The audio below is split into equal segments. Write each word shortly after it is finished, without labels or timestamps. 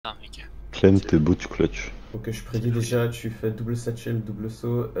Ah mec. Clem, t'es beau, tu clutch. Ok, je prédis déjà, tu fais double satchel, double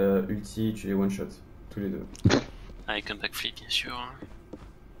saut, ulti, tu les one shot, tous les deux. Avec un backflip bien sûr.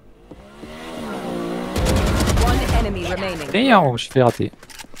 Damn, je fais rater.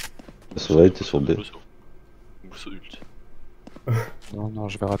 C'est vrai, t'es sur B. Double saut ult. Non,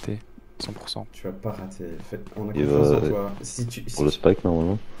 je vais rater. 100%. Tu vas pas rater, on a Il confiance va- en toi. Si tu, Pour le spike,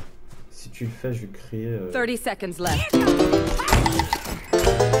 normalement. si tu le fais, je vais crier. 30 seconds left.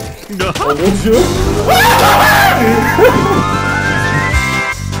 Oh mon dieu!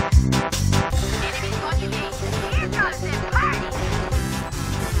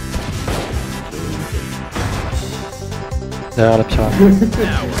 Derrière la pyramide.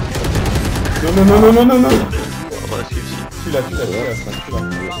 Non, non, non, non, non, non, non! On va esquive si. Tu l'as, tu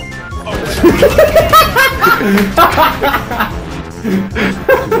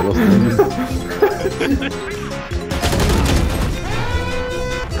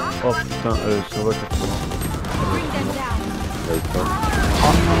Oh putain, ça va, t'as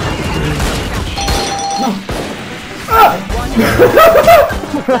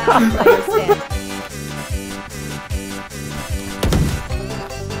Player standing.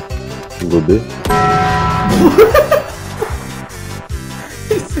 B.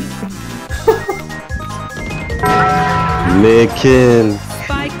 Mais quel...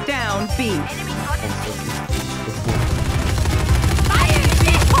 Spike down B.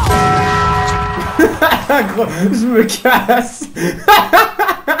 Gros, je me casse!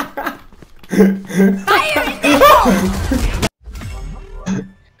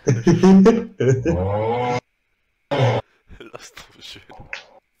 L'instant jeu.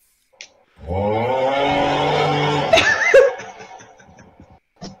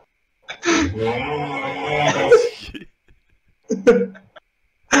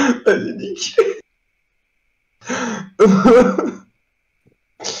 Allez, nique.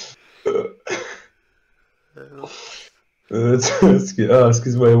 Ah,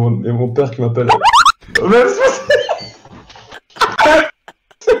 excuse-moi, il y a mon père qui m'appelle. Même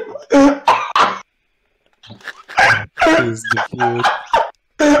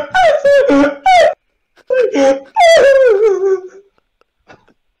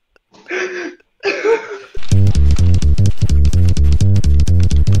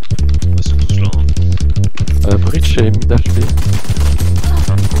Ils sont tous là. Bridge et mid HP.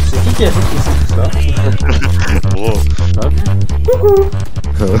 C'est qui a fait tout ça? Oh.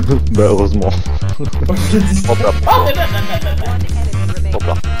 Bah, heureusement. Oh, je dis ça. Top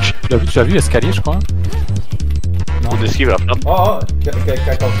là. Tu l'as vu escalier, je crois. On esquive la flamme. Oh,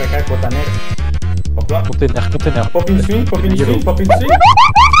 caca, cotaner. Hop là. Container. Pop une swing, pop une swing, pop une swing.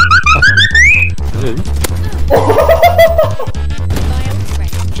 J'ai vu.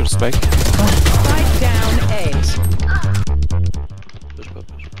 J'ai le spike. Spike down A. Je sais pas.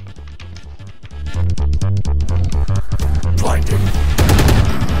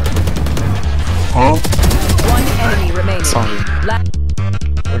 Hein? One enemy remaining. Sans jeu.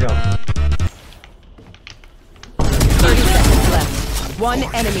 Regarde. 30 seconds left. One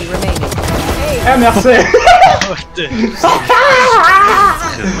enemy remaining. Eh, merci! Oh putain.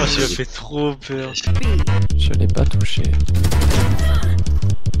 Moi ça fait trop peur. B. Je l'ai pas touché.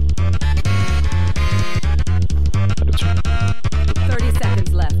 Allô, tu... 30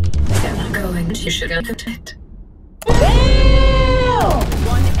 seconds left.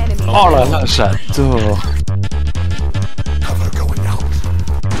 One enemy. Oh là là, j'adore.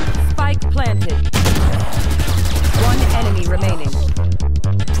 Spike planted. One enemy remaining.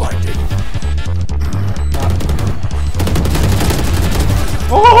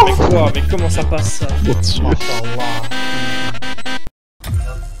 Mais quoi? Mais comment ça passe ça? Mon Dieu.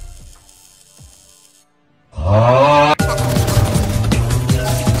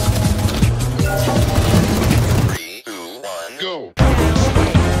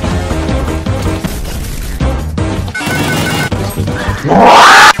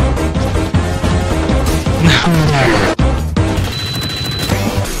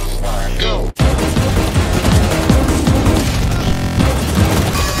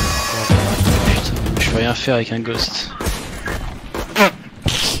 Je peux rien faire avec un ghost.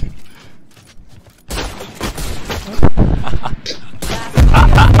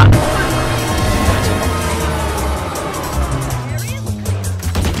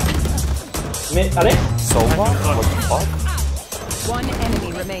 Mais, allez! One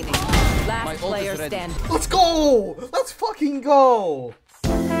enemy remaining. Last player standing. Let's go! Let's fucking go!